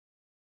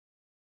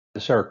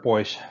This is Eric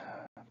Boyce,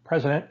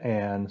 President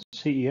and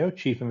CEO,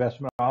 Chief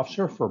Investment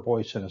Officer for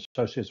Boyce and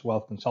Associates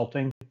Wealth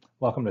Consulting.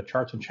 Welcome to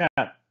Charts and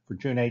Chat for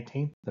June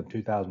 18th of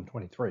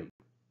 2023.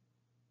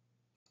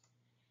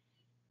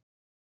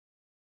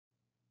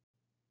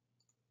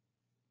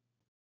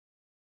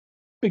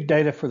 Big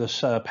data for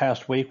this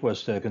past week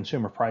was the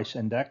Consumer Price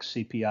Index,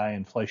 CPI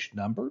inflation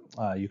number.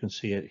 You can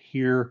see it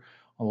here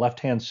on the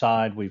left-hand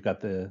side. We've got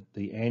the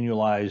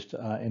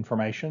annualized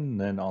information. And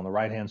then on the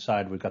right-hand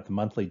side, we've got the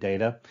monthly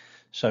data.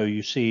 So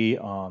you see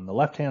on the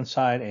left-hand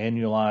side,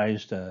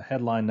 annualized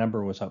headline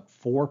number was up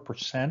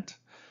 4%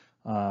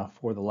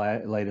 for the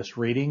latest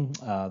reading.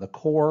 The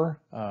core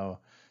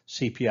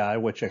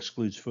CPI, which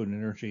excludes food and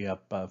energy,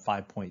 up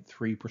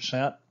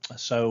 5.3%.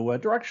 So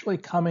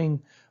directionally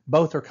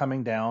both are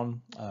coming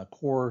down.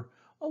 Core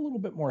a little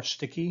bit more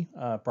sticky,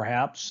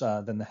 perhaps,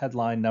 than the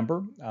headline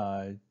number.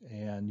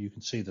 And you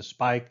can see the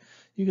spike.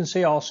 You can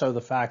see also the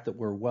fact that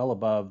we're well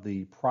above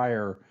the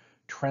prior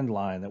trend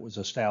line that was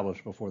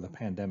established before the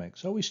pandemic.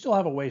 So we still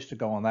have a ways to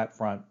go on that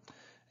front.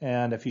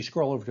 And if you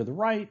scroll over to the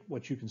right,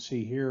 what you can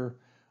see here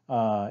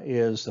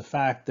is the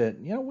fact that,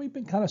 we've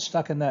been kind of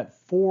stuck in that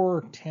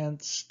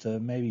 0.4 to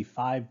maybe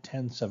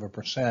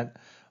 0.5%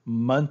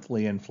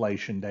 monthly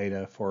inflation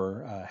data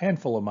for a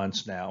handful of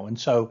months now. And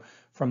so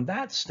from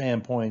that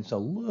standpoint, it's a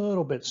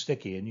little bit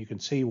sticky. And you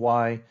can see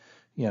why,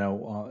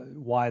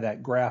 why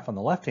that graph on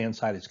the left-hand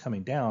side is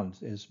coming down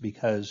is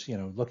because,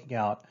 looking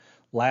out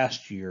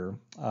last year,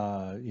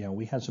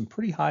 we had some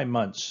pretty high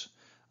months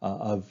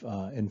of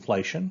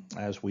inflation,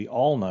 as we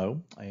all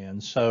know.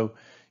 And so,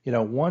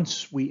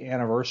 once we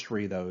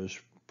anniversary those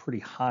pretty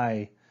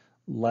high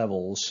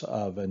levels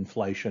of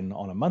inflation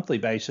on a monthly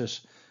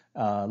basis,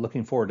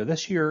 looking forward to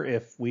this year,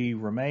 if we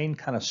remain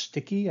kind of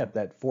sticky at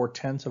that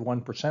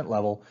 0.4%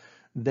 level,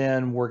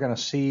 then we're going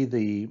to see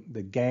the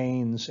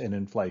gains in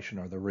inflation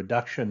or the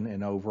reduction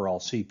in overall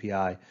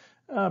CPI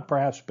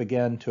perhaps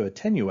begin to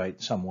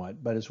attenuate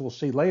somewhat. But as we'll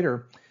see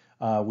later,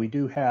 we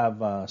do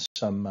have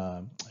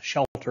some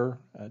shelter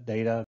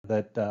data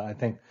that I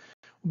think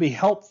will be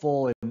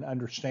helpful in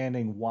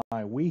understanding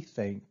why we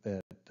think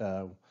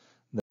that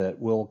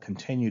we'll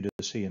continue to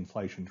see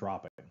inflation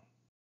dropping.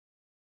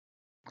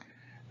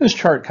 This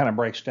chart kind of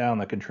breaks down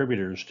the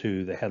contributors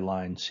to the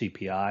headline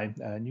CPI,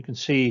 and you can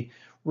see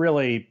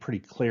really pretty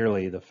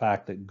clearly the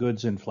fact that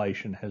goods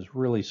inflation has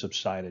really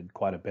subsided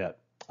quite a bit.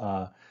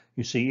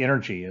 You see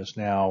energy is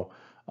now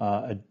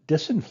a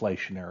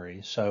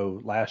disinflationary. So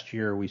last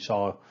year we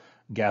saw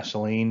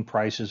gasoline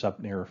prices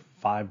up near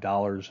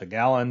 $5 a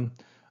gallon,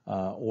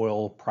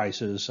 oil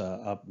prices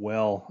up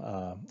well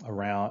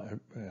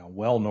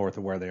north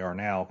of where they are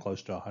now,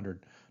 close to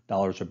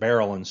 $100 a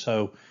barrel. And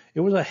so it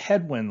was a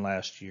headwind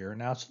last year.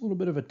 Now it's a little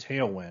bit of a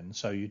tailwind.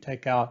 So you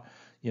take out,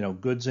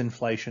 goods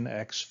inflation,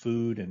 ex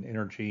food and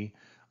energy,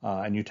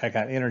 and you take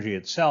out energy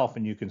itself,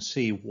 and you can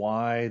see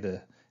why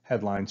the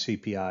headline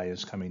CPI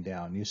is coming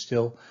down. You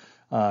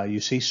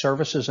see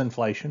services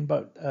inflation,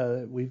 but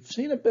we've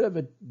seen a bit of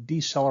a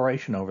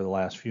deceleration over the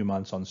last few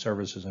months on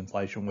services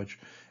inflation, which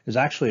is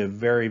actually a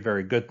very,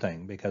 very good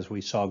thing because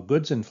we saw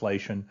goods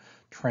inflation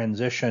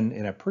transition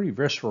in a pretty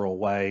visceral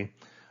way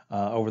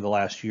over the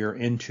last year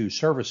into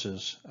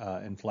services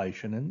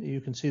inflation, and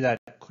you can see that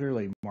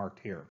clearly marked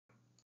here.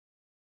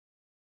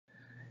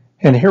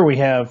 And here we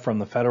have from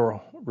the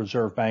Federal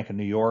Reserve Bank of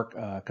New York,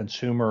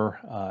 consumer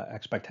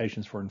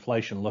expectations for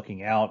inflation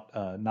looking out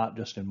not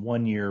just in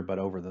 1 year, but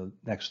over the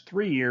next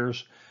 3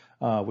 years.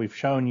 We've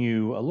shown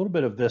you a little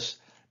bit of this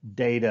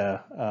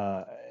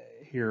data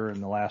here in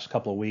the last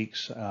couple of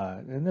weeks,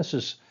 and this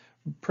is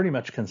pretty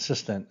much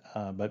consistent,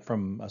 but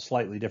from a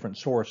slightly different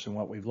source than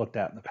what we've looked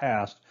at in the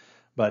past.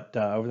 But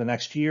over the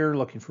next year,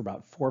 looking for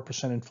about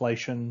 4%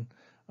 inflation.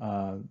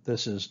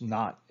 This is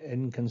not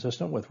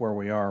inconsistent with where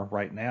we are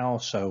right now.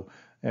 So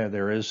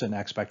there is an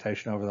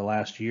expectation over the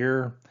last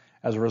year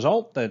as a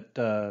result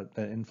that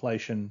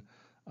inflation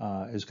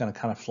is going to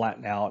kind of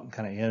flatten out and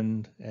kind of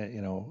end,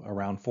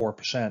 around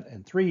 4%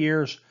 in 3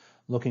 years,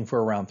 looking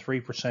for around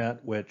 3%,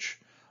 which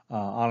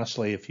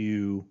honestly, if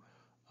you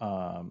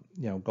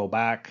go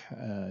back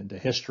into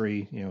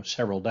history,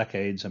 several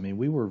decades, I mean,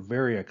 we were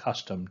very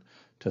accustomed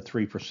to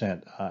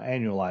 3%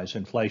 annualized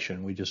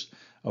inflation. We just,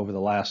 over the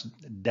last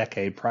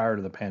decade prior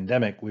to the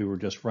pandemic, we were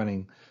just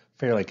running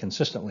fairly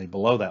consistently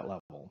below that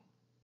level.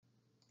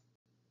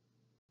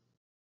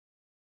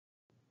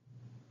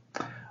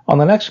 On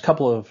the next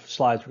couple of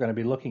slides, we're going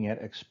to be looking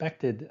at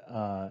expected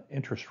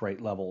interest rate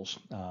levels,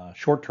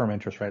 short-term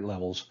interest rate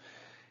levels.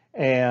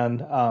 And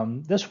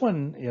this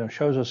one,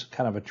 shows us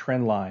kind of a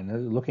trend line,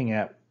 looking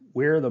at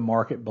where the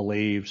market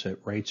believes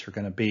that rates are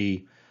going to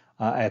be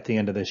at the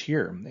end of this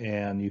year.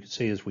 And you can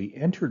see as we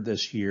entered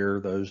this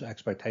year, those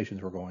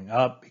expectations were going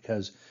up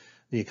because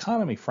the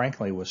economy,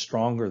 frankly, was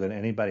stronger than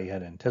anybody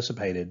had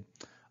anticipated,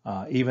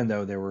 even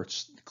though there were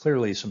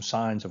clearly some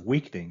signs of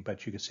weakening.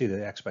 But you could see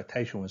the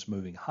expectation was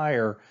moving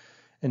higher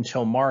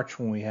until March,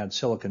 when we had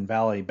Silicon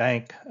Valley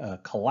Bank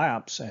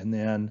collapse, and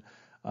then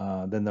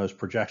those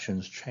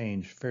projections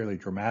changed fairly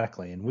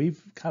dramatically. And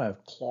we've kind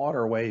of clawed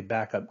our way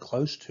back up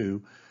close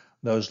to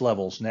those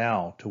levels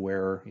now to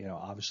where,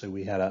 obviously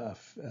we had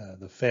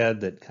the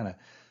Fed that kind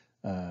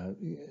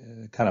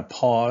of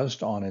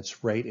paused on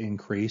its rate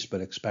increase,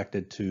 but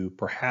expected to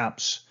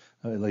perhaps,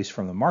 at least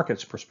from the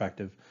market's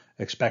perspective,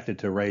 expected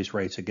to raise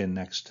rates again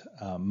next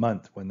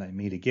month when they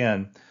meet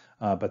again.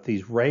 But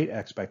these rate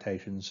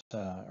expectations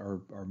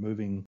are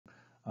moving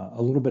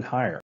a little bit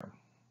higher.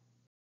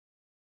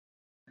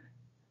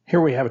 Here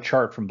we have a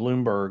chart from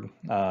Bloomberg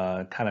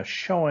kind of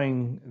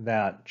showing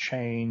that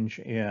change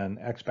in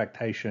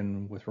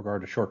expectation with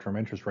regard to short-term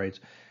interest rates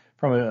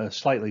from a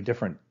slightly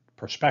different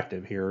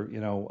perspective here.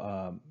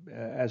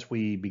 As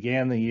we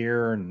began the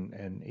year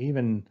and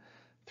even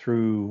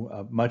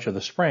through much of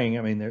the spring,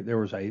 I mean, there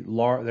was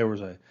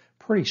a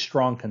pretty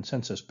strong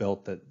consensus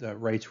built that the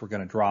rates were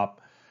going to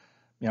drop,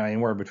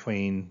 anywhere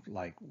between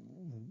like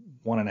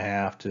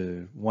 1.5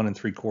 to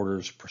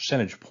 1.75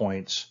 percentage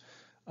points.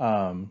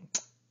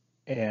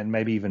 And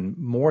maybe even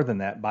more than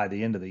that by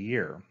the end of the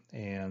year.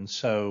 And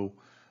so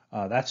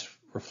that's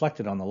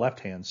reflected on the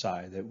left-hand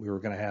side, that we were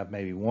going to have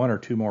maybe 1 or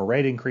 2 more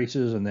rate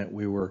increases, and that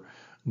we were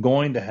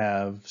going to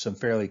have some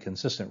fairly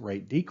consistent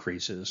rate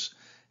decreases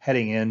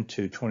heading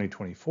into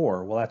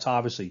 2024. Well, that's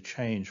obviously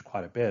changed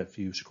quite a bit. If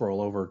you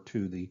scroll over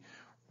to the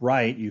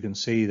right, you can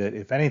see that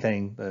if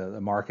anything,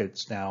 the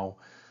market's now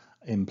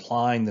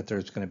implying that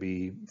there's going to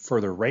be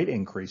further rate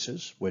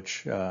increases,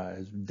 which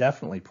is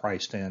definitely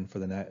priced in for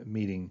the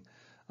meeting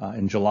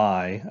in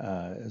July,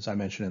 as I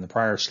mentioned in the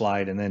prior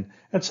slide. And then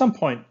at some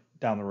point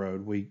down the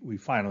road, we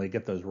finally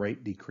get those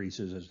rate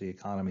decreases as the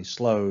economy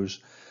slows.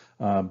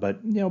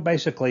 But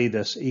basically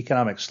this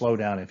economic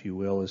slowdown, if you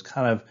will, is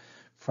kind of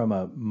from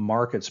a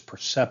market's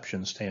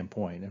perception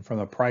standpoint and from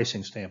a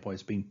pricing standpoint,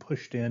 it's being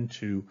pushed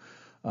into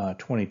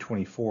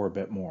 2024 a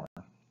bit more.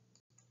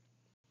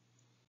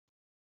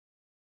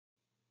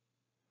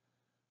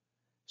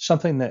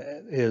 Something that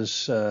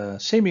is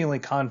seemingly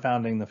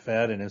confounding the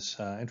Fed and its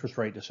interest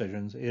rate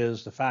decisions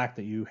is the fact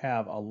that you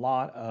have a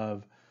lot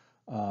of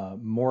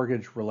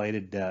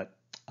mortgage-related debt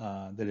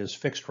that is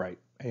fixed rate.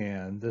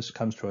 And this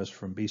comes to us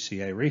from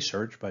BCA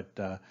research,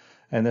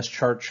 and this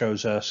chart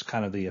shows us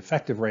kind of the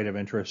effective rate of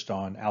interest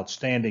on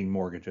outstanding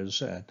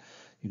mortgages. And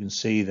you can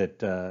see that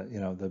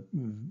the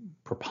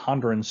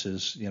preponderance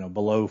is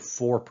below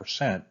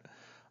 4%.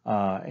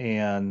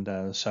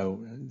 So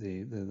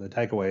the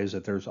takeaway is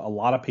that there's a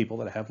lot of people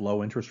that have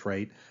low interest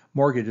rate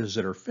mortgages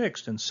that are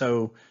fixed, and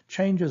so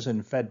changes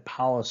in Fed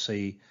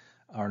policy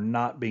are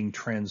not being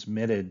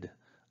transmitted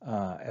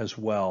as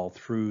well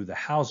through the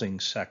housing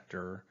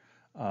sector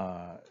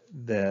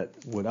that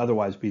would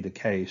otherwise be the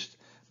case,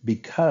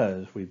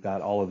 because we've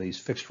got all of these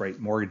fixed rate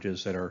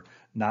mortgages that are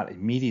not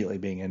immediately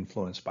being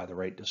influenced by the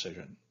rate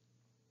decision.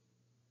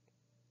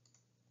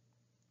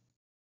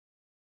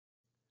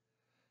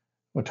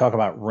 We'll talk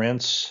about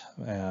rents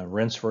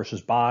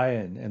versus buy.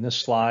 And in this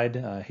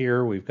slide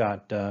here, we've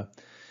got data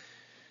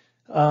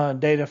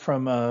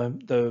from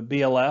the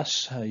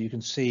BLS. You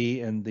can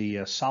see in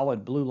the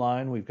solid blue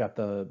line, we've got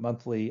the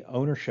monthly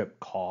ownership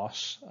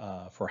costs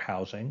for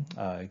housing.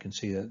 You can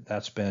see that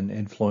that's been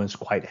influenced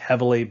quite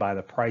heavily by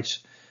the price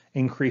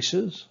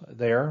increases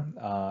there,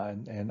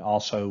 and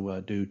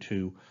also due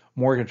to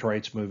mortgage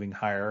rates moving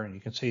higher. And you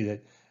can see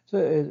that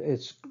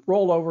it's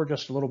rolled over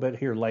just a little bit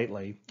here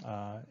lately,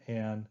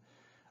 and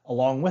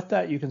along with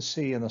that, you can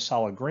see in the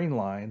solid green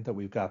line that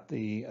we've got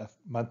the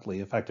monthly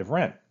effective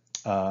rent,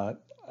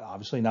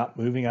 obviously not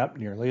moving up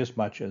nearly as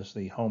much as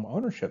the home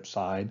ownership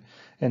side.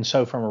 And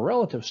so from a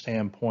relative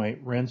standpoint,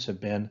 rents have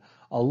been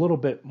a little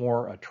bit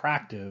more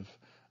attractive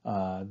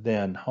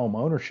than home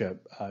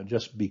ownership,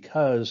 just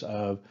because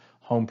of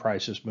home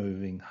prices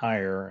moving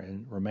higher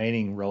and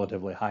remaining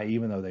relatively high,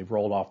 even though they've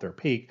rolled off their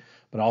peak,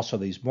 but also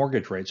these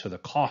mortgage rates. So the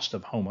cost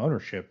of home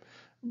ownership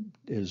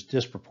is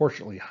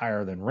disproportionately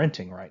higher than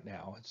renting right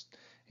now.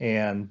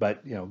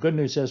 But good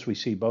news is we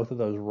see both of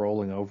those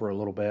rolling over a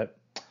little bit,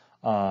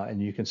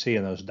 and you can see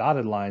in those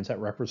dotted lines that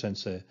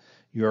represents a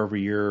year over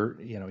year,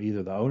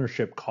 either the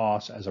ownership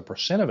cost as a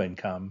percent of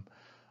income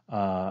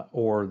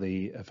or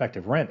the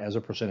effective rent as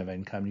a percent of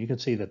income. You can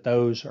see that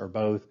those are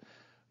both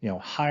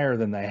higher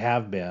than they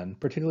have been,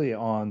 particularly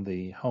on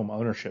the home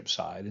ownership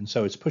side. And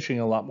so it's pushing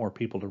a lot more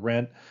people to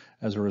rent.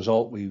 As a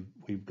result, we've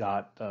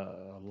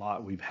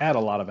had a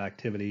lot of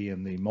activity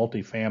in the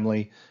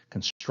multifamily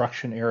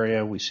construction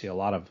area. We see a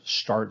lot of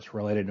starts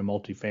related to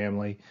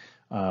multifamily.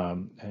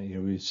 And,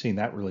 we've seen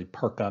that really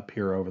perk up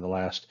here over the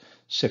last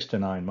 6 to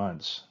 9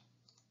 months.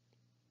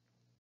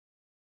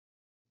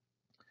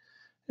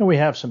 And we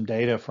have some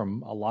data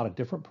from a lot of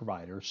different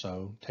providers,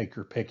 so take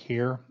your pick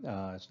here.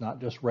 It's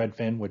not just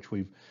Redfin, which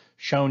we've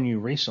shown you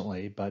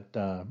recently, but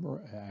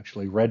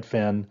actually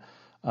Redfin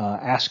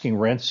asking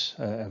rents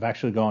have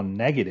actually gone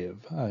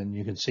negative. And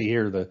you can see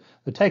here the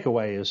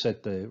takeaway is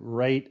that the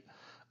rate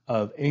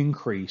of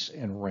increase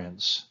in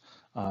rents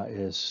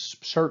is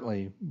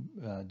certainly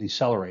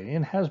decelerating,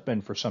 and has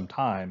been for some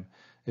time.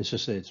 It's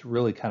just that it's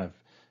really kind of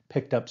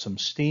picked up some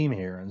steam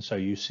here. And so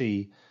you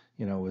see,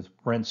 with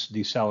rents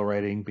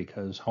decelerating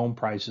because home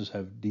prices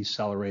have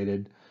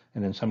decelerated,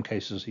 and in some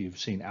cases you've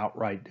seen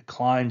outright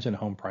declines in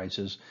home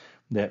prices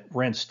that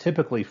rents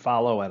typically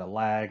follow at a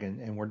lag,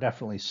 and we're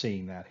definitely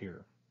seeing that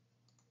here.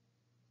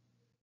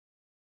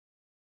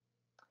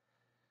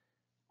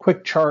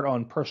 Quick chart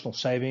on personal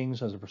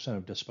savings as a percent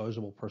of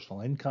disposable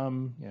personal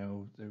income.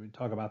 We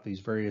talk about these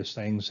various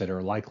things that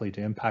are likely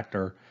to impact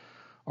our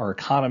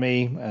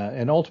economy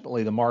and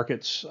ultimately the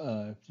markets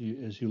as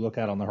you look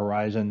out on the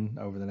horizon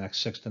over the next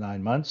 6 to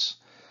 9 months.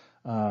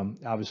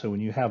 Obviously, when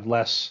you have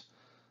less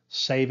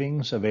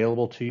savings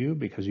available to you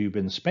because you've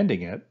been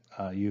spending it,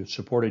 you've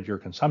supported your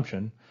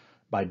consumption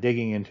by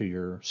digging into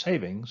your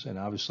savings. And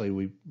obviously,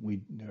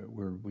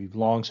 we've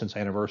long since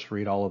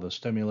anniversaried all of the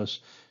stimulus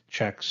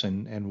checks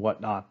and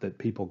whatnot that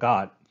people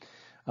got.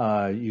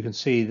 You can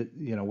see that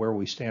where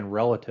we stand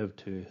relative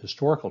to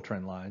historical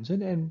trend lines,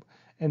 and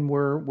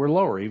we're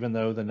lower, even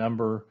though the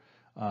number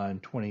in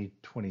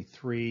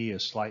 2023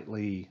 is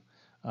slightly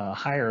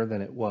higher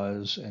than it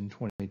was in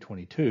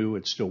 2022.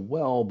 It's still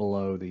well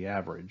below the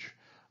average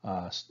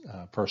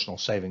personal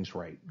savings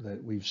rate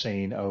that we've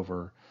seen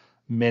over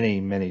many,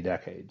 many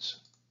decades.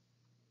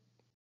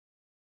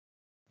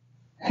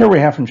 Here we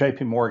have from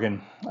JP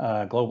Morgan,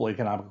 Global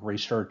Economic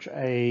Research,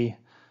 an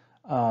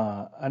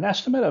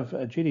estimate of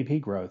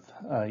GDP growth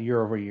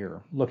year over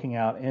year, looking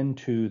out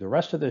into the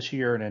rest of this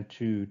year and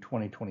into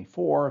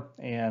 2024.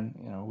 And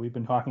we've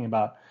been talking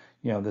about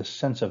this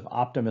sense of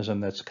optimism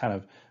that's kind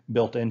of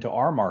built into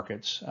our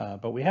markets,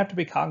 but we have to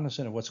be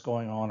cognizant of what's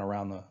going on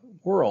around the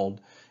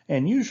world.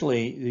 And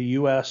usually the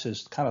U.S.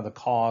 is kind of the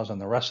cause, and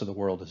the rest of the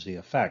world is the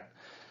effect.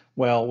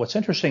 Well, what's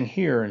interesting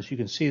here is you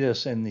can see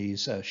this in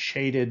these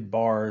shaded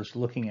bars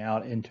looking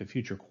out into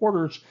future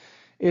quarters,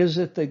 is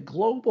that the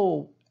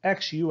global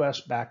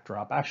ex-US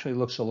backdrop actually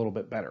looks a little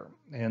bit better.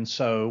 And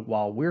so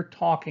while we're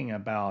talking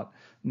about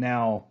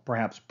now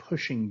perhaps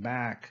pushing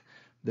back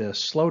the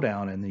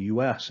slowdown in the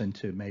US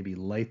into maybe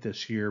late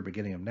this year,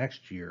 beginning of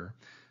next year,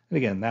 and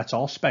again, that's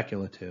all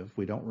speculative.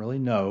 We don't really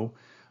know.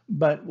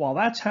 But while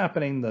that's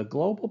happening, the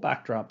global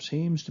backdrop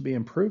seems to be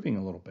improving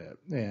a little bit.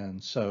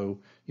 And so,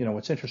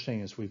 what's interesting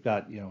is we've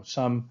got,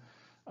 some,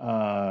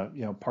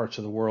 parts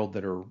of the world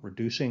that are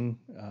reducing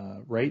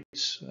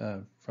rates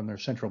from their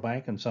central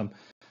bank, and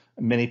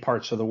many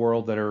parts of the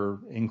world that are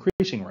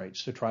increasing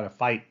rates to try to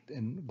fight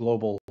in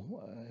global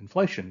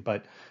inflation.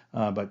 But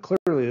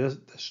clearly,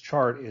 this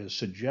chart is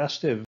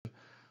suggestive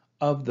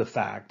of the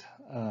fact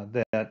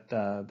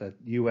that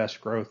U.S.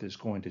 growth is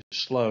going to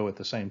slow at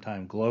the same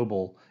time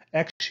global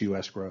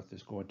ex-U.S. growth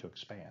is going to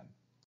expand.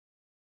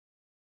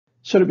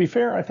 So to be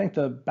fair, I think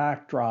the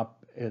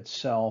backdrop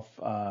itself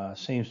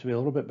seems to be a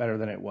little bit better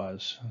than it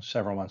was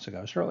several months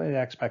ago. Certainly the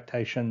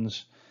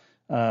expectations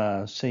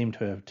seem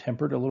to have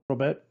tempered a little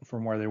bit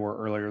from where they were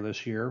earlier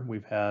this year.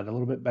 We've had a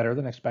little bit better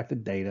than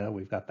expected data.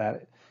 We've got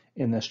that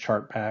in this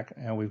chart pack,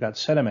 and we've got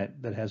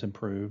sentiment that has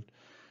improved.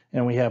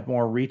 And we have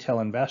more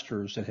retail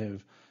investors that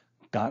have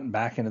gotten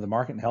back into the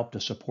market and helped to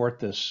support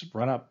this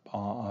run up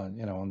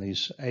on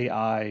these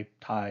AI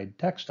tied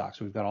tech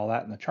stocks. We've got all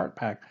that in the chart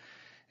pack.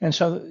 And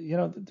so,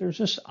 there's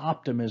this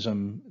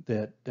optimism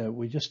that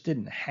we just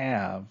didn't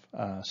have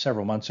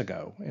several months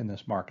ago in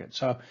this market.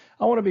 So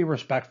I want to be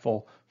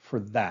respectful for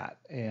that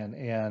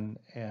and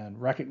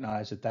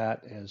recognize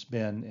that has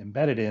been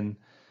embedded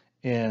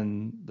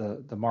in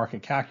the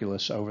market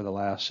calculus over the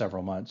last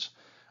several months.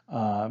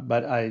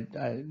 But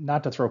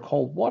not to throw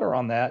cold water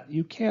on that,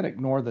 you can't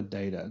ignore the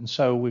data. And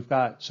so we've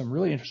got some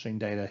really interesting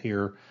data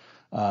here,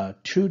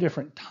 2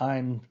 different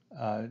time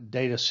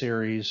data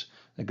series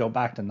that go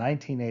back to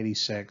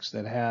 1986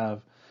 that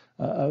have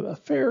a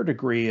fair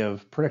degree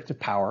of predictive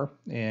power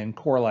and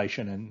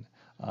correlation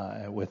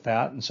with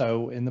that. And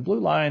so in the blue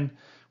line,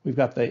 we've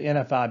got the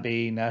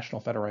NFIB, National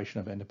Federation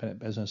of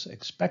Independent Business,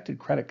 expected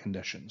credit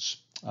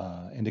conditions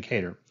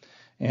indicator.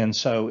 And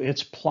so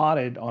it's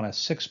plotted on a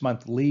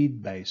 6-month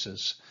lead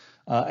basis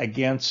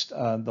against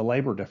the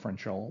labor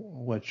differential,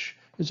 which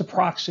is a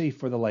proxy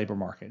for the labor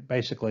market.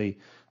 Basically,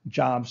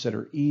 jobs that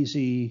are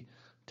easy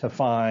to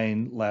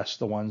find less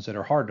the ones that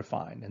are hard to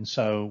find. And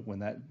so when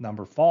that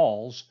number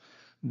falls,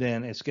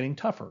 then it's getting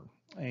tougher.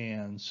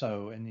 And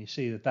you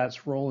see that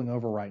that's rolling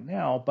over right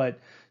now, but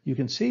you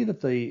can see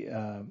that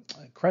the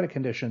credit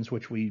conditions,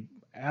 which we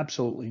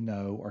absolutely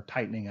know are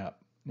tightening up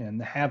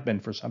and have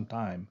been for some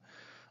time.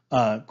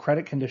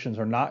 Credit conditions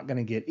are not going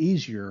to get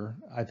easier,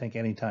 I think,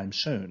 anytime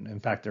soon. In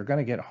fact, they're going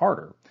to get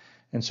harder.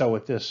 And so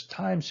what this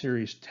time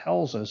series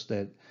tells us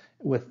that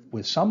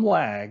with some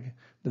lag,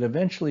 that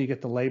eventually you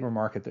get the labor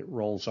market that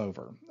rolls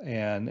over.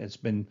 And it's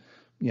been,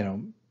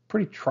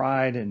 pretty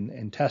tried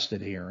and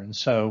tested here. And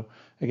so,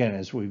 again,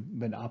 as we've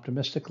been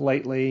optimistic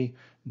lately,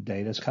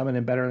 data's coming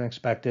in better than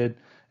expected.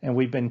 And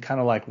we've been kind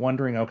of like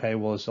wondering, okay,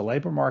 well, is the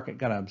labor market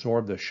going to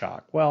absorb this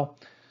shock? Well,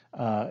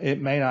 it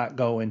may not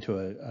go into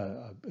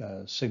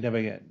a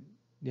significant,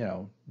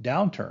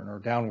 downturn or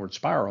downward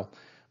spiral,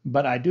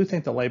 but I do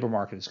think the labor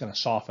market is going to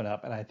soften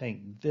up, and I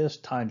think this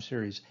time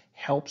series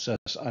helps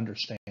us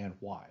understand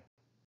why.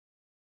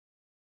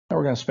 Now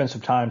we're going to spend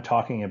some time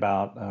talking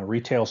about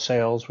retail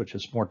sales, which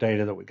is more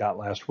data that we got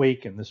last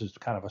week, and this is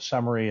kind of a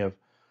summary of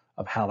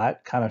of how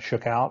that kind of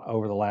shook out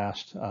over the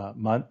last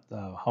month.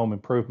 Home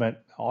improvement,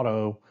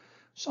 auto,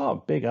 saw a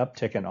big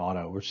uptick in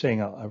auto. We're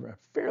seeing a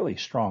fairly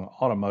strong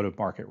automotive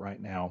market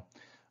right now,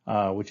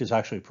 which is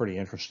actually pretty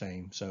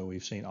interesting. So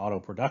we've seen auto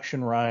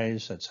production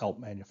rise. That's helped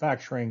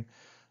manufacturing.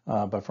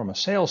 But from a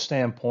sales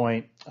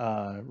standpoint,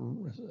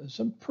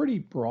 some pretty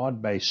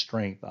broad-based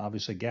strength.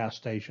 Obviously, gas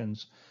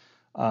stations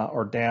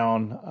are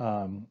down,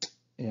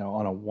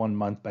 on a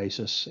 1-month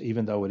basis,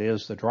 even though it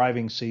is the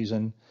driving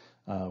season.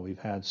 We've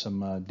had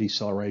some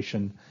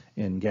deceleration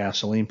in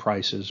gasoline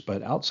prices,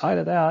 but outside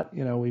of that,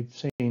 we've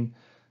seen,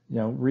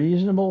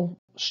 reasonable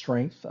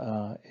strength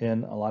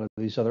in a lot of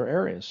these other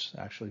areas.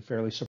 Actually,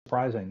 fairly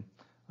surprising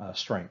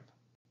strength.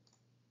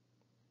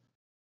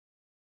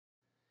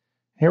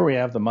 Here we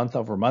have the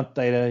month-over-month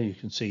data. You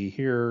can see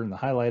here in the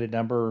highlighted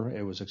number,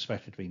 it was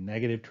expected to be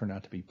negative, turned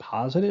out to be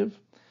positive.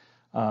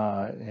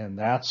 And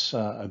that's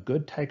a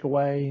good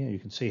takeaway. You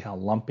can see how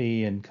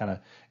lumpy and kind of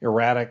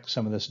erratic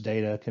some of this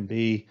data can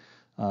be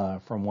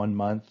from 1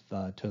 month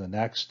to the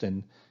next.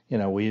 And,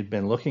 we had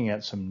been looking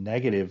at some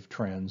negative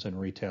trends in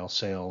retail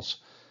sales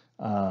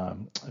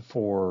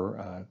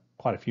for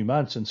quite a few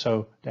months. And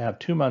so to have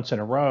 2 months in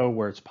a row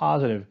where it's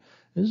positive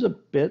is a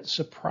bit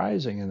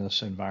surprising in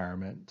this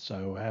environment.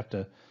 So have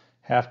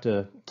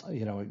to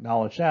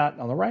acknowledge that.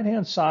 On the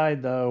right-hand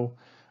side, though,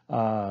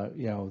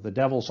 the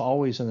devil's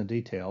always in the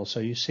details. So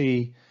you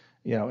see,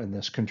 in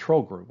this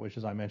control group, which,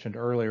 as I mentioned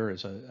earlier,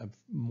 is a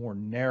more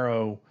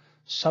narrow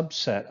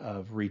subset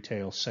of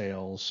retail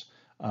sales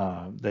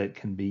that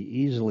can be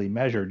easily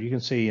measured. You can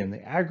see in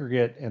the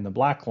aggregate in the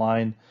black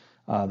line,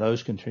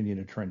 those continue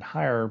to trend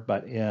higher,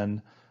 but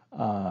in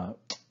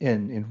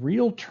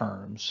real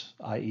terms,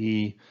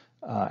 i.e.,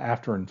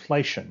 after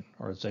inflation,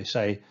 or as they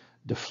say,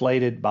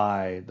 deflated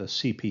by the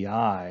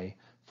CPI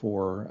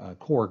for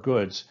core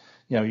goods,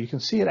 you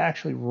can see it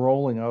actually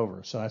rolling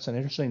over. So that's an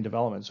interesting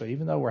development. So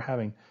even though we're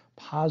having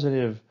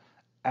positive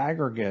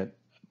aggregate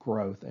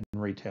growth in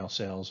retail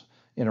sales,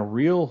 in a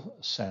real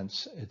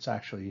sense, it's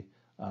actually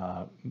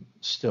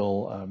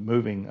still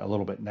moving a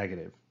little bit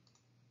negative.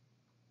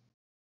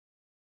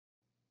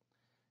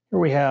 Here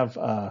we have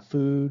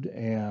food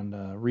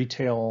and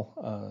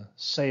retail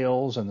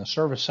sales in the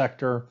service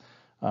sector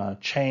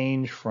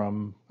change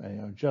from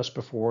just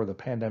before the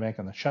pandemic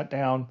and the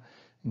shutdown.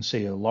 You can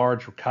see a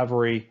large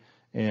recovery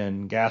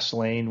in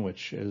gasoline,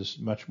 which is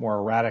much more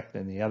erratic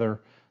than the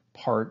other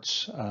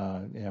parts,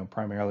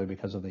 primarily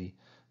because of the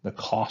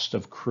cost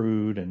of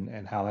crude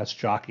and how that's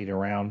jockeyed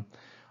around.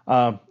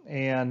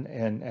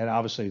 And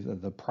obviously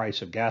the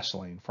price of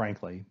gasoline,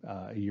 frankly,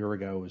 a year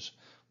ago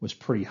was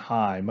pretty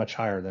high, much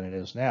higher than it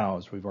is now,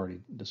 as we've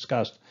already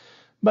discussed.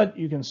 But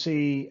you can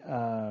see,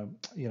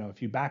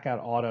 if you back out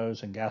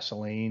autos and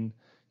gasoline,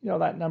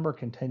 that number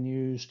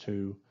continues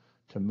to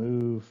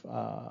move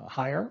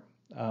higher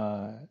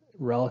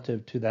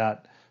relative to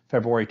that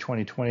February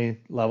 2020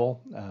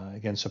 level,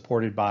 again,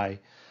 supported by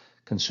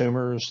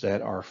consumers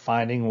that are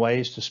finding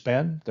ways to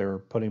spend. They're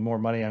putting more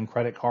money on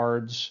credit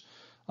cards,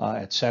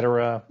 et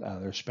cetera.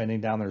 They're spending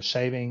down their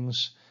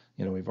savings.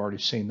 We've already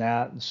seen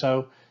that. And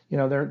so,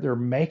 they're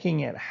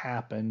making it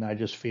happen. I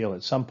just feel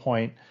at some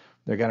point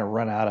they're going to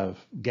run out of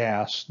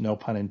gas, no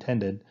pun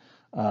intended,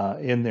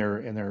 in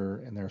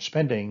their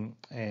spending,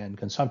 and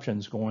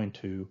consumption's going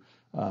to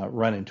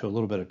run into a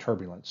little bit of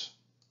turbulence.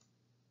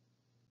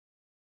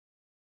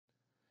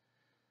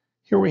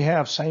 Here we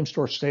have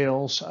same-store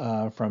sales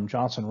from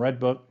Johnson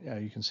Redbook.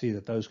 You can see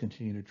that those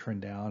continue to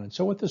trend down. And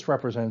so what this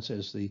represents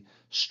is the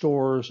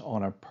sales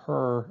on a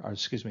per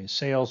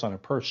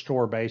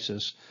store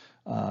basis,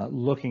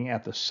 looking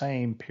at the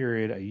same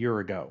period a year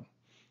ago.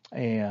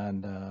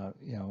 And,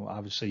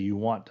 obviously you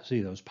want to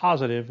see those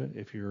positive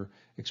if you're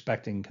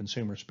expecting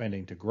consumer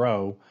spending to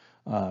grow.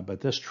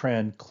 But this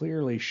trend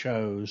clearly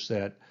shows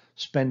that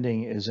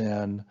spending is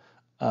in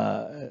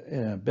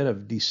a bit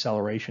of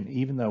deceleration,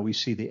 even though we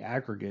see the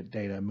aggregate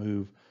data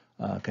move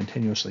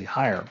continuously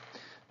higher.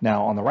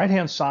 Now, on the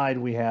right-hand side,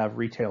 we have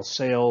retail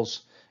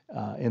sales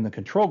in the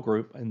control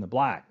group in the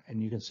black,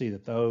 and you can see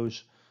that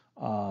those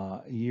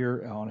on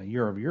a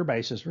year-over-year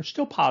basis are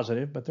still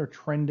positive, but they're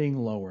trending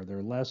lower.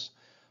 They're less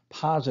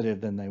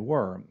positive than they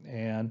were,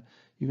 and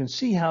you can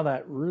see how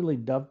that really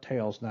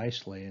dovetails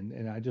nicely.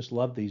 And I just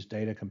love these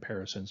data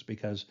comparisons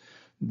because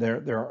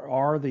there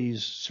are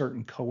these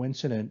certain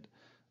coincident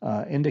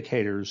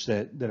indicators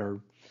that are,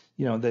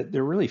 that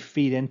they really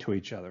feed into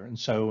each other. And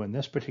so in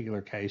this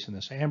particular case, in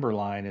this amber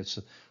line, it's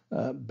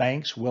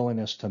banks'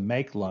 willingness to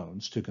make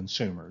loans to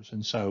consumers.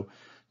 And so,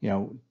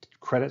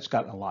 credit's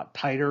gotten a lot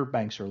tighter.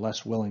 Banks are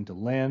less willing to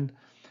lend.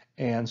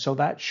 And so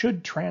that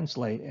should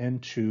translate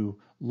into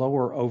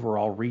lower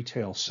overall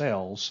retail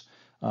sales.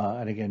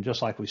 And again,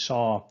 just like we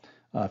saw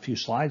a few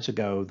slides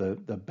ago,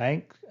 the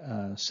bank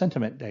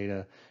sentiment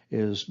data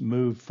is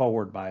moved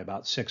forward by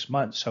about 6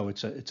 months. So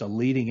it's a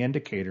leading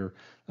indicator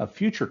of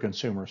future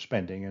consumer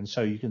spending. And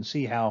so you can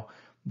see how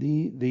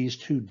these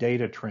two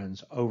data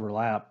trends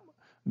overlap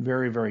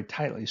very, very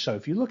tightly. So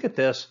if you look at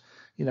this,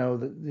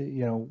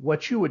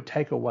 what you would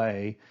take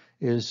away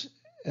is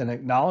an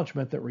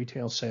acknowledgement that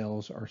retail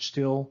sales are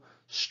still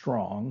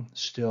strong,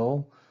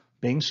 still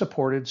being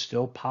supported,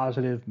 still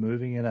positive,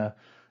 moving in a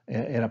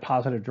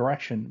positive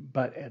direction.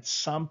 But at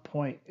some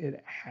point,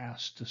 it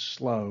has to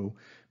slow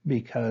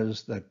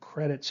because the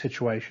credit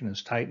situation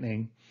is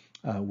tightening.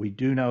 We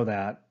do know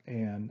that,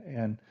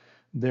 and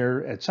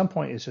there at some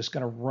point it's just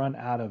going to run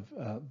out of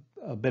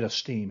a bit of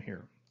steam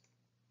here.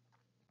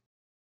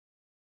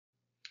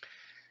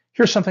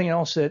 Here's something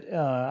else that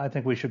I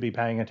think we should be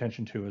paying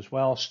attention to as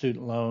well.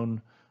 Student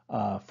loan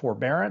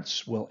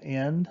forbearance will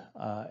end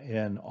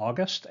in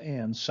August,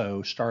 and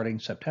so starting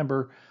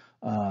September,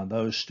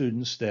 those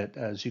students that,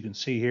 as you can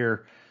see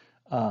here,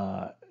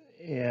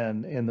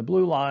 in the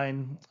blue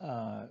line,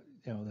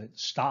 that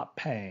stop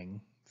paying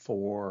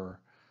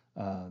for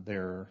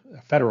their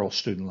federal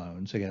student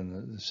loans.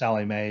 Again, the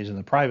Sallie Mae's and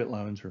the private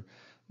loans are,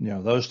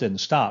 those didn't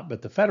stop,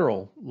 but the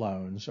federal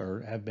loans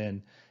have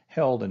been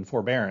held in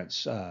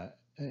forbearance,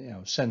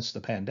 since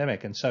the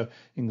pandemic, and so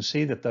you can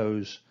see that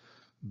those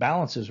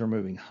balances are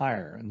moving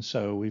higher, and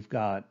so we've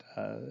got,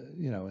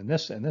 in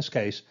this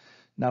case,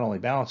 not only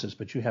balances,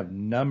 but you have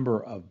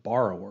number of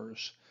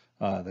borrowers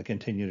that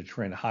continue to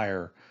trend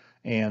higher,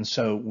 and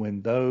so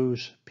when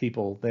those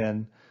people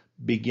then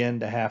begin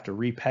to have to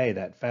repay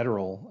that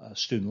federal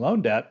student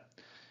loan debt,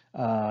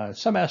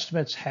 some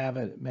estimates have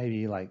it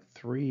maybe like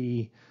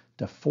 3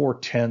 to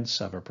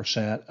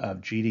 0.4% of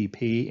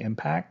GDP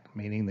impact,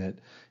 meaning that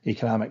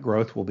economic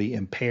growth will be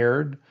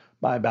impaired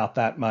by about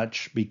that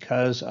much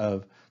because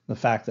of the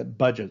fact that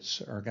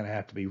budgets are going to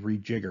have to be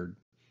rejiggered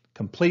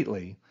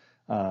completely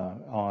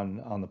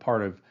on the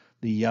part of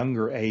the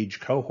younger age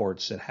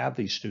cohorts that have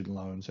these student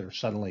loans that are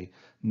suddenly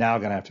now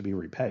going to have to be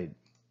repaid.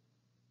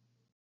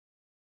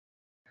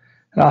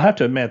 And I'll have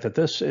to admit that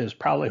this is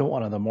probably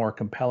one of the more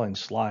compelling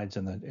slides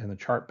in the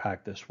chart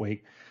pack this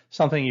week.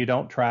 Something you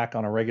don't track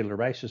on a regular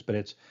basis, but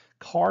it's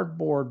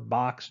cardboard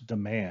box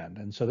demand.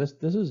 And so this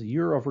is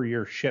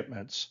year-over-year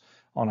shipments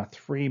on a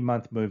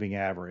 3-month moving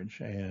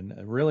average, and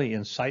really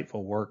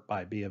insightful work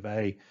by B of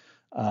A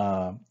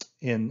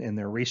in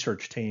their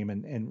research team.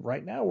 And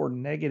right now we're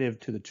negative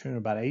to the tune of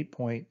about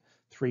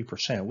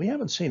 8.3%. We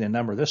haven't seen a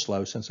number this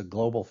low since a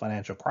global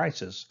financial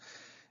crisis.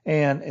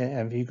 And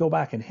if you go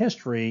back in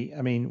history,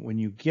 I mean, when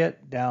you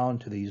get down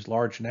to these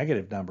large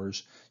negative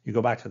numbers, you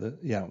go back to the,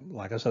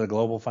 like I said, the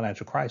global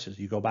financial crisis.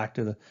 You go back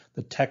to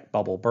the tech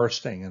bubble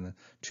bursting in the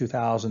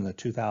 2000 to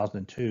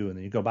 2002, and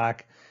then you go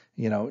back,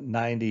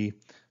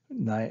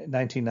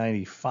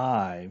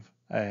 1995,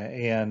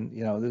 and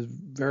there's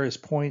various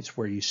points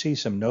where you see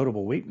some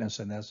notable weakness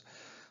in this.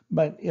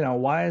 But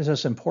why is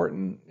this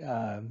important?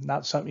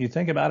 Not something you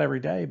think about every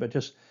day, but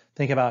just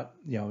think about,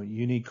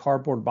 you need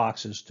cardboard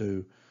boxes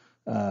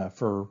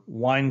for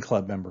wine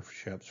club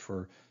memberships,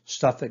 for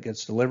stuff that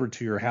gets delivered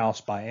to your house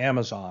by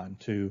Amazon,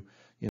 to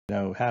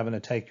having to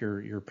take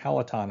your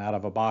Peloton out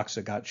of a box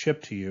that got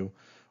shipped to you,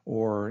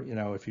 or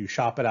if you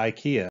shop at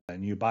IKEA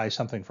and you buy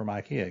something from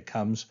IKEA, it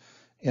comes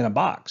in a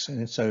box.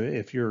 And so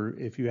if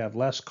you have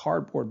less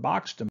cardboard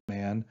box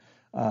demand,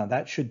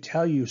 that should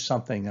tell you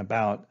something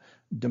about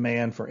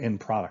demand for end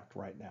product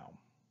right now.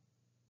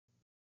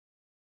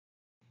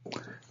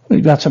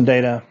 We've got some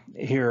data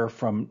here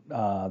from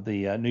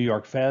the New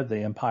York Fed,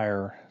 the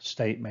Empire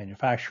State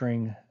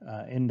Manufacturing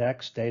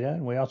Index data,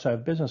 and we also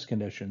have business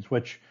conditions,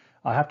 which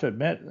I have to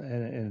admit,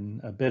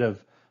 in a bit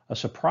of a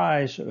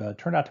surprise,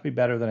 turned out to be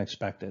better than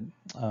expected.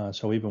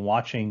 So we've been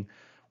watching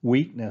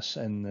weakness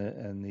in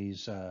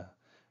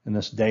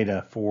this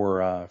data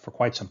for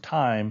quite some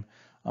time,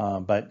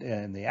 but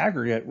in the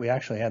aggregate, we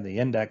actually had the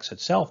index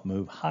itself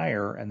move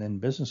higher, and then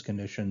business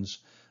conditions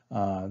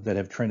that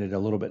have trended a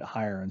little bit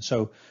higher. And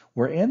so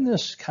we're in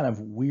this kind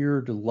of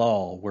weird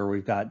lull where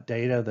we've got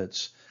data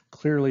that's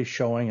clearly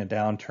showing a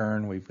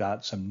downturn. We've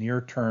got some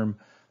near-term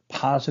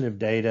positive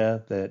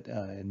data that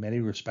in many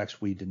respects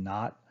we did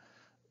not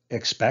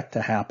expect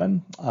to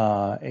happen.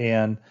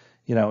 And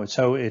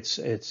so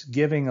it's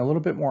giving a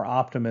little bit more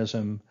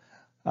optimism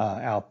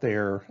out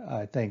there,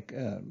 I think,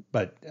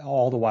 but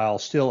all the while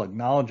still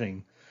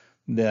acknowledging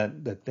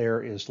that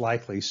there is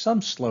likely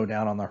some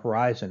slowdown on the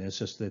horizon. It's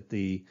just that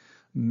the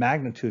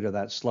magnitude of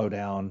that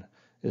slowdown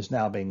is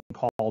now being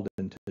called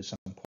into some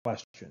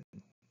question.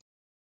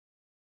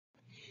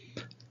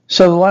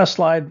 So the last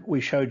slide,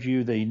 we showed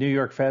you the New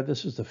York Fed.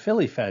 This is the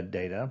Philly Fed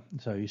data.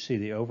 So you see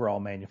the overall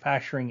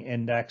manufacturing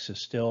index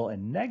is still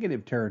in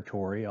negative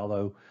territory,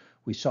 although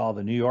we saw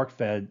the New York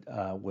Fed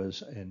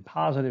was in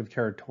positive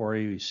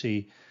territory. We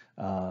see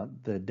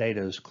the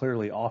data is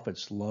clearly off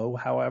its low,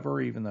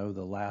 however, even though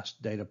the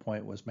last data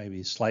point was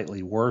maybe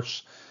slightly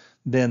worse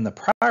than the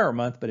prior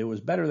month, but it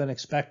was better than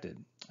expected.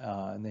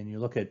 And then you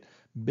look at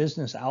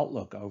business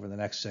outlook over the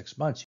next 6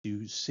 months,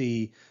 you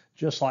see,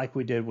 just like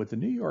we did with the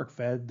New York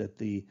Fed, that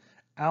the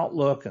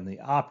outlook and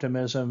the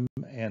optimism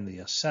and the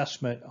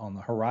assessment on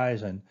the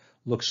horizon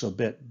looks a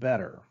bit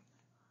better.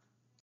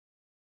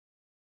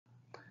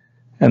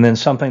 And then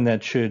something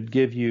that should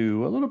give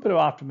you a little bit of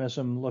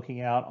optimism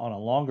looking out on a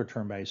longer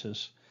term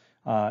basis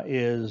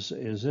is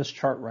this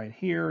chart right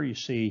here. You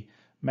see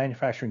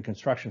manufacturing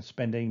construction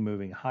spending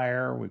moving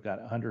higher. We've got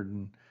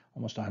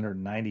almost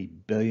 $190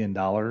 billion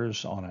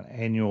on an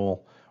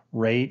annual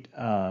rate.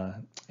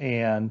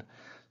 And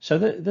so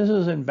this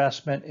is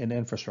investment in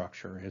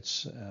infrastructure.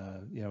 It's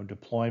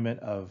deployment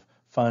of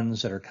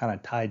funds that are kind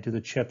of tied to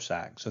the CHIPS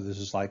Act. So this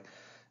is like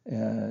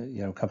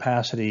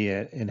capacity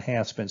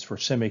enhancements for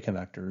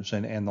semiconductors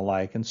and the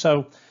like. And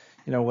so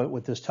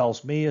what this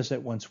tells me is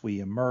that once we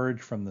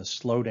emerge from the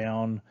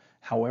slowdown,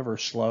 however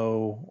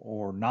slow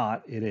or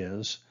not it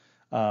is,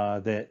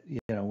 that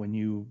when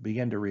you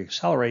begin to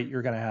reaccelerate,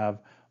 you're going to have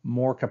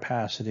more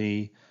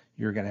capacity,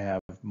 you're going to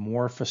have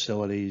more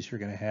facilities, you're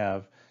going to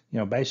have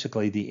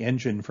basically the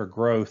engine for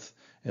growth,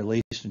 at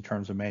least in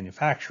terms of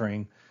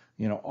manufacturing,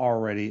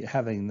 already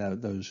having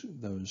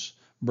those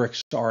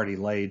bricks already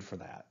laid for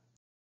that.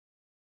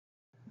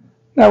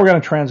 Now we're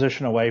going to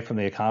transition away from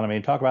the economy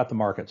and talk about the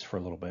markets for a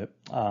little bit.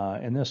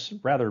 In this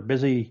rather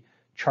busy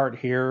chart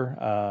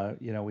here,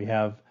 we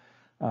have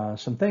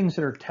some things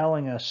that are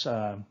telling us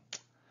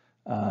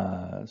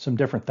some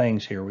different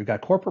things here. We've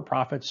got corporate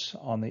profits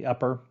on the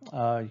upper.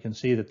 You can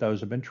see that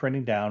those have been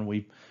trending down.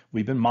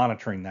 We've been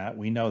monitoring that.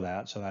 We know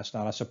that, so that's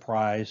not a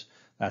surprise.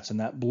 That's in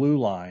that blue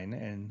line,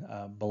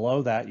 and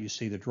below that you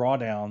see the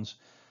drawdowns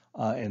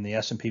in the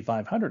S&P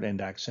 500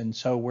 index. And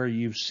so where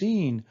you've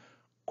seen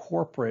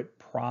corporate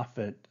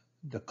profit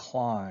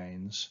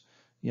declines,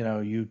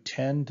 you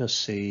tend to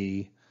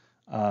see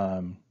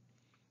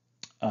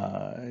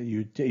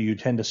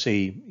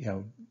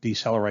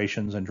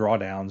decelerations and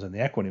drawdowns in the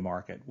equity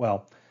market.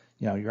 Well,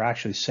 you're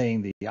actually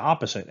seeing the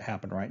opposite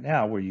happen right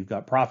now, where you've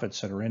got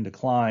profits that are in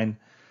decline,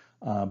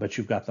 but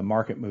you've got the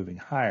market moving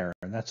higher.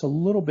 And that's a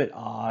little bit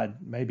odd,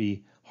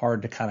 maybe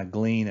hard to kind of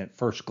glean at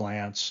first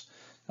glance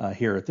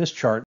here at this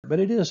chart, but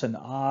it is an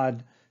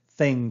odd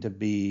thing to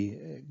be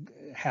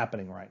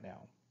happening right now.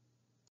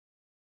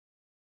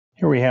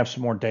 Here we have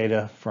some more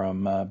data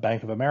from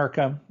Bank of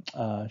America.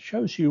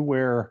 Shows you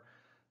where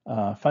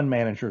fund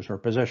managers are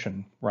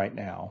positioned right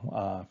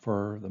now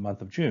for the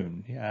month of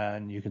June.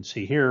 And you can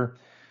see here,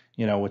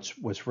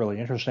 what's really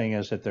interesting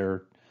is that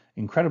they're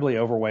incredibly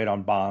overweight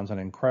on bonds and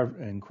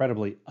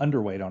incredibly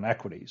underweight on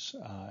equities.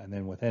 And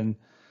then within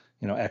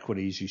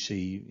equities, you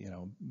see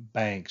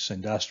banks,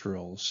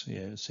 industrials.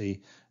 You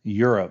see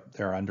Europe,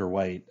 they're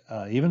underweight.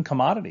 Even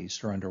commodities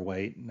are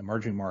underweight, and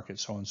emerging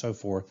markets, so on and so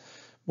forth.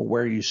 But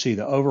where you see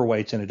the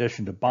overweights in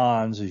addition to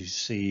bonds is you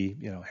see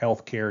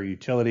healthcare,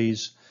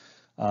 utilities,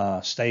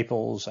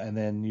 staples, and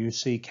then you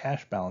see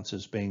cash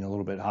balances being a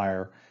little bit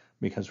higher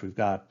because we've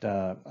got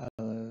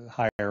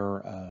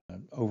higher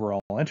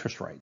overall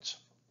interest rates.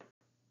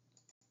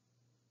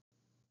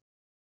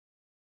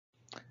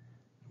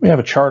 We have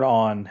a chart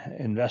on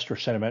investor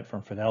sentiment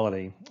from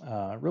Fidelity.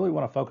 I really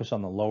want to focus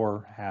on the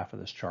lower half of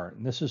this chart.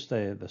 And this is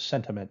the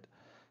sentiment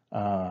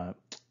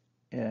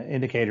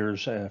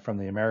indicators from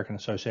the American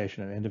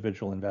Association of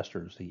Individual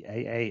Investors, the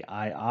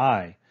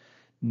AAII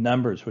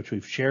numbers, which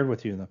we've shared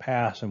with you in the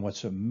past. And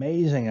what's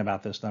amazing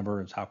about this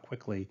number is how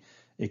quickly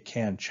it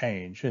can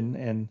change.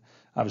 And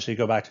obviously, you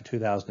go back to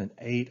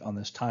 2008 on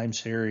this time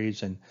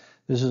series, and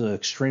this is an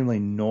extremely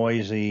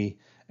noisy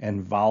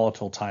and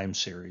volatile time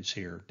series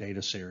here,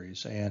 data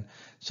series. And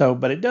so,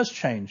 but it does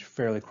change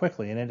fairly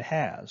quickly, and it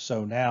has.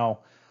 So now,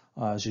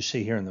 as you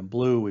see here in the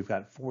blue, we've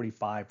got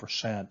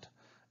 45%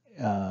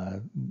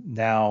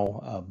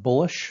 now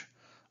bullish,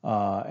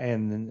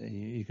 and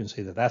you can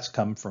see that that's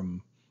come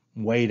from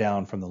way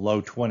down from the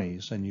low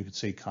 20s, and you can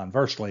see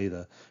conversely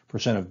the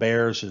percent of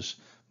bears has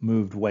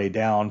moved way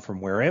down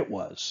from where it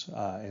was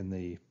in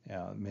the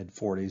mid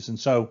 40s. And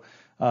so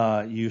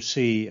you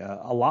see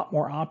a lot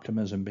more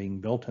optimism being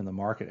built in the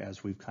market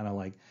as we've kind of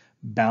like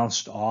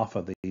bounced off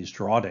of these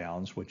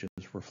drawdowns, which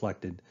is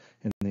reflected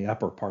in the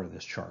upper part of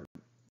this chart.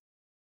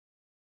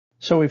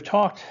 So we've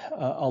talked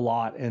a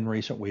lot in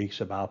recent weeks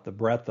about the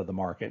breadth of the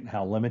market and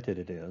how limited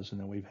it is, and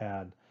then we've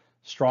had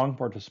strong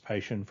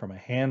participation from a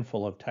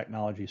handful of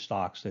technology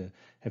stocks that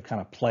have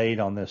kind of played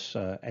on this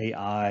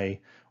AI,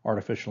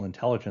 artificial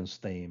intelligence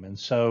theme. And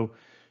so,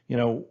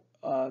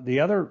 the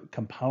other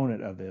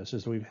component of this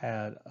is we've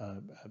had a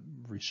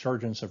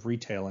resurgence of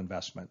retail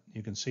investment.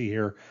 You can see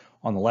here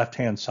on the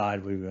left-hand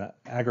side, we've got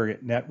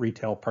aggregate net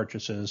retail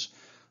purchases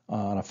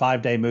on a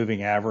 5-day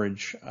moving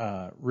average,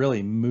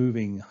 really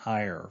moving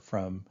higher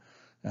from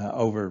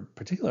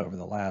particularly over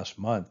the last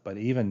month. But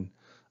even,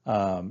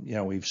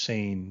 we've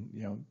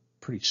seen,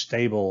 pretty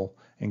stable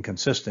and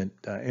consistent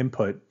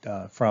input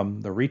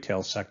from the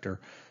retail sector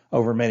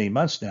over many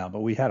months now. But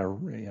we had a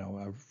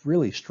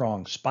really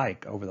strong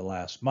spike over the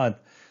last month.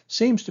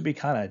 Seems to be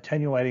kind of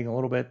attenuating a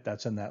little bit.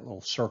 That's in that little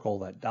circle,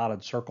 that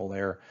dotted circle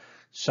there.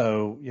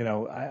 So,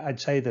 I'd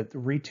say that the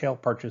retail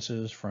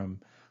purchases from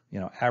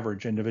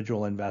average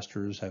individual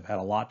investors have had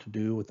a lot to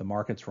do with the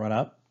market's run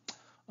up.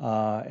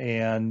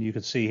 And you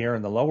can see here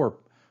in the lower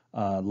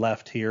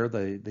left here,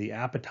 the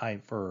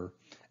appetite for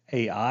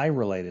AI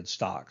related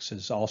stocks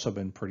has also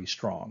been pretty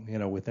strong,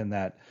 within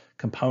that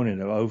component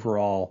of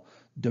overall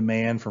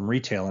demand from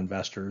retail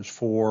investors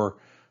for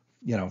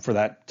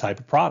that type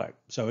of product.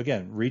 So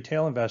again,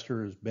 retail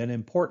investor has been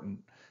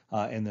important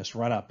in this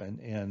run up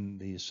in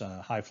these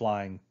high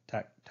flying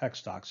tech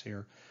stocks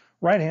here.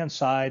 Right hand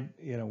side,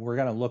 we're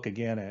going to look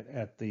again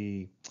at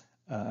the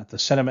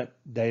sentiment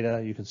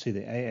data. You can see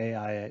the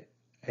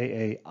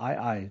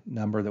AAII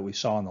number that we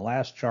saw in the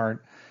last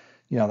chart.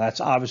 That's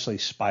obviously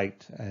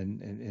spiked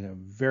and in a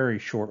very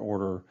short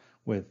order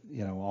with,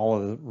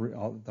 all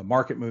the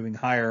market moving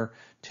higher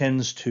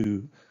tends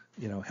to,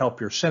 help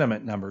your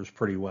sentiment numbers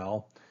pretty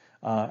well.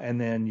 And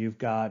then you've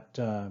got,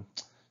 on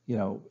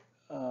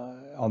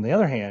the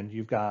other hand,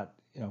 you've got,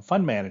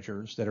 fund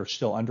managers that are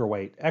still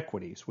underweight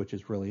equities, which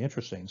is really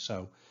interesting.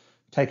 So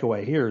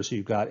takeaway here is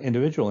you've got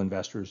individual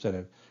investors that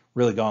have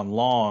really gone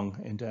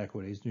long into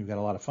equities, and you've got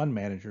a lot of fund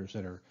managers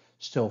that are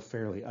still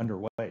fairly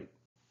underweight.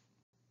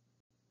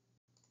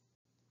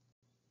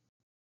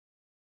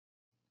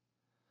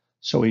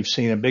 So we've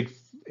seen a big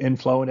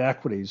inflow into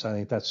equities. I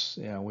think that's,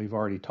 we've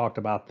already talked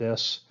about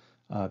this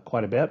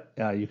quite a bit.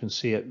 You can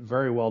see it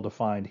very well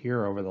defined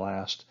here over the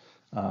last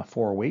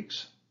 4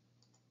 weeks.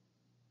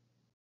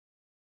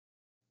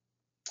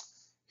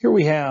 Here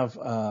we have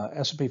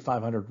S&P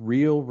 500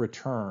 real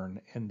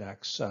return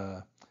index,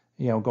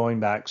 going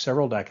back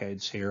several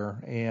decades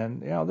here.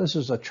 And, this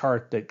is a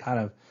chart that kind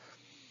of,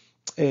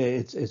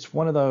 it's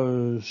one of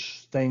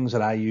those things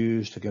that I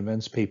use to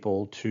convince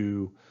people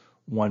to,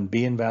 one,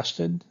 be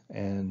invested,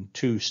 and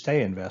two,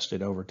 stay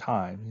invested over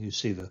time. You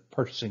see the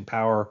purchasing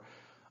power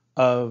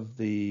of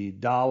the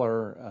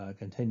dollar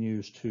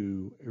continues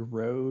to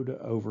erode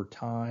over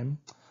time.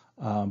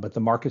 But the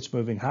market's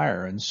moving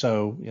higher. And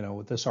so,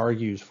 what this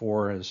argues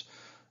for is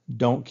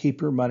don't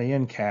keep your money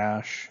in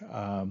cash.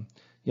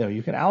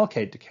 You can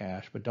allocate to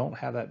cash, but don't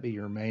have that be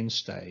your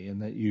mainstay,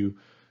 and that you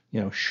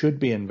should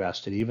be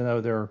invested, even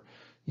though there are,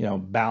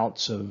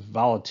 bouts of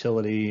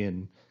volatility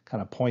and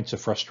kind of points of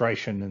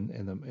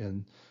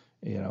frustration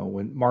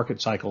when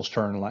market cycles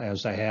turn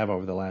as they have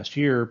over the last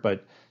year.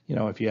 But,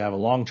 if you have a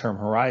long-term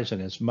horizon,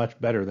 it's much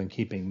better than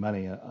keeping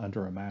money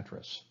under a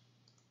mattress.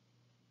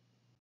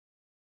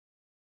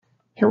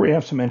 Here we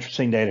have some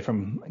interesting data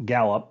from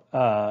Gallup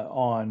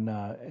on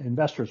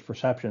investors'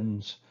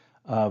 perceptions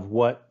of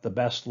what the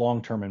best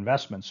long-term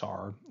investments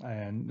are.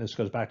 And this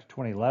goes back to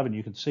 2011.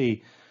 You can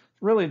see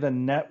really the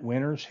net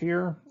winners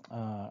here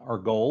are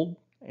gold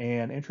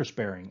and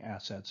interest-bearing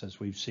assets, as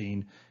we've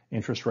seen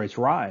interest rates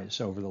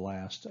rise over the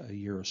last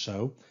year or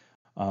so,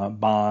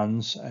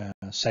 bonds,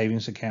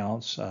 savings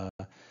accounts.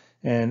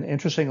 And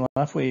interestingly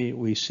enough,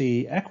 we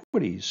see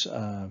equities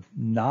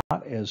not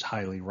as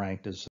highly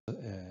ranked as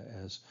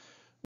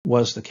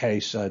was the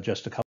case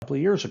just a couple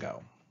of years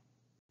ago.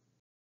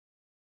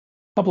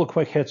 A couple of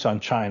quick hits on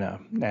China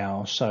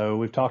now. So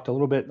we've talked a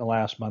little bit in the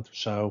last month or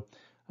so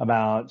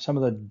about some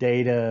of the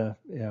data,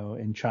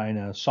 in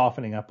China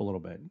softening up a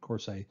little bit. Of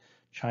course,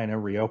 China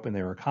reopened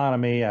their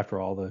economy after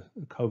all the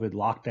COVID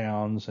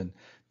lockdowns, and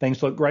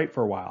things looked great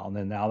for a while. And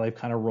then now they've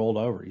kind of rolled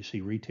over. You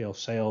see retail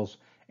sales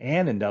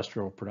and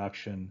industrial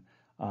production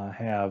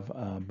have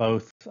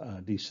both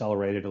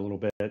decelerated a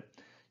little bit.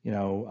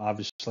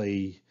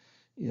 Obviously,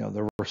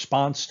 the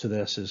response to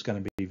this is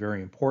going to be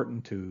very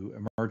important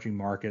to emerging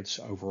markets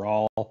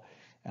overall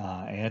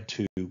and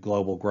to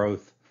global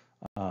growth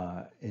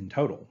in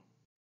total.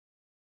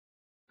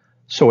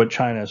 So what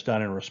China has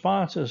done in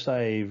response is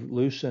they've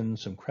loosened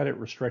some credit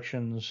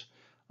restrictions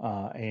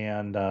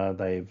and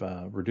they've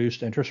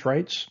reduced interest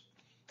rates.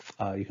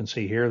 You can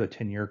see here the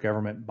 10-year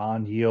government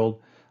bond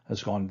yield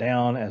has gone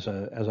down as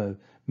a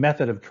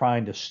method of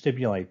trying to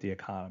stimulate the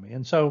economy.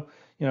 And so,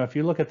 if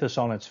you look at this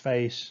on its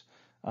face,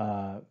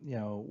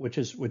 which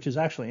is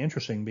actually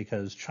interesting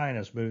because China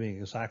is moving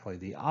exactly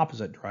the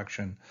opposite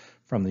direction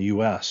from the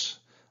U.S.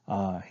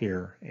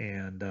 Here,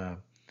 and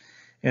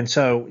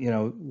so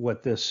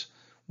what this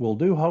will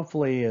do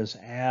hopefully is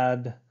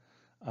add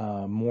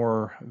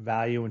more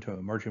value into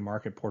emerging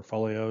market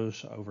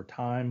portfolios over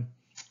time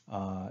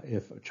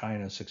if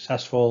China is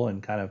successful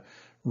in kind of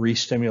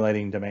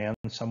re-stimulating demand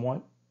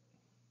somewhat.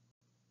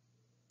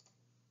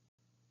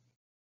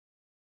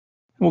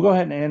 We'll go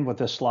ahead and end with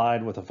this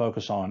slide with a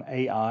focus on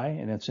AI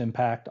and its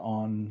impact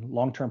on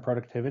long-term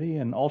productivity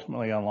and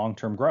ultimately on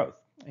long-term growth.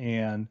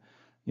 And,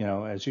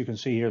 as you can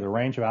see here, the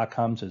range of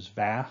outcomes is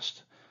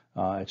vast.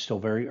 It's still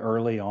very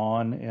early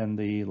on in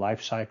the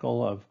life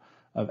cycle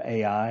of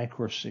AI. Of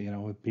course,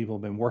 people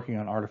have been working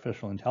on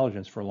artificial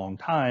intelligence for a long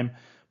time,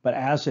 but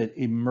as it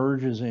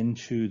emerges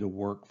into the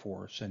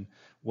workforce, and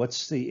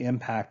what's the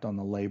impact on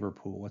the labor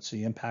pool? What's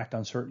the impact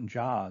on certain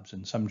jobs?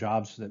 And some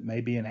jobs that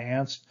may be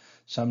enhanced,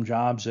 some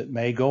jobs that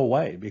may go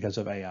away because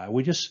of AI.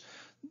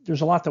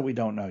 There's a lot that we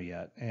don't know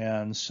yet.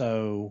 And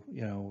so,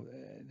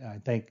 I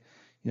think,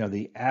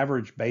 the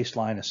average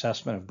baseline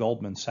assessment of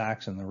Goldman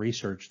Sachs and the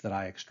research that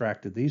I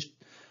extracted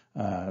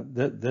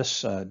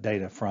this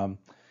data from,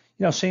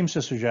 seems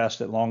to suggest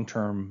that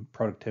long-term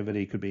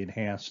productivity could be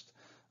enhanced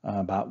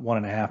about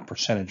 1.5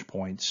 percentage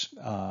points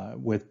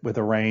with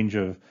a range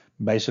of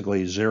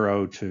basically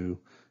 0 to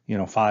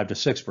 5 to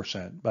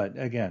 6%. But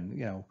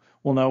again,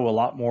 we'll know a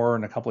lot more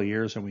in a couple of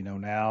years than we know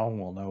now.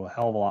 We'll know a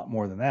hell of a lot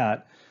more than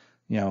that,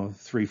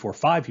 3, 4,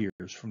 5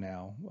 years from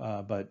now.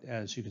 But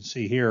as you can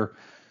see here,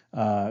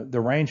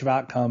 The range of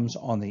outcomes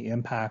on the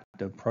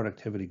impact of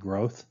productivity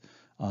growth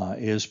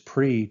is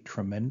pretty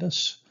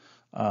tremendous,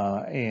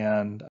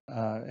 and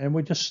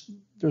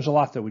there's a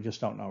lot that we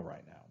just don't know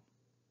right now.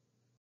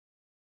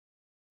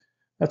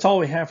 That's all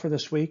we have for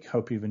this week.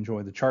 Hope you've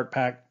enjoyed the chart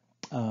pack.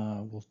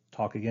 We'll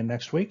talk again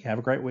next week. Have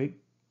a great week.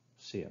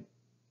 See you.